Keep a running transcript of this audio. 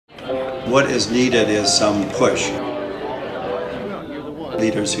What is needed is some push.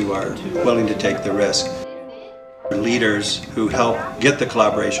 Leaders who are willing to take the risk. Leaders who help get the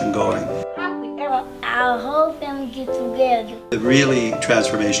collaboration going. Our whole family gets together. The really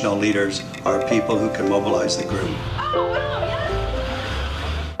transformational leaders are people who can mobilize the group.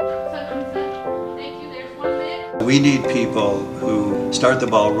 We need people who start the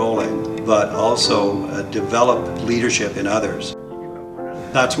ball rolling, but also develop leadership in others.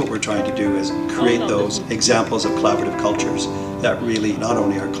 That's what we're trying to do, is create those examples of collaborative cultures that really not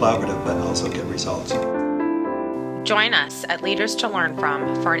only are collaborative, but also get results. Join us at Leaders to Learn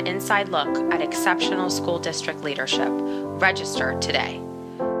From for an inside look at exceptional school district leadership. Register today.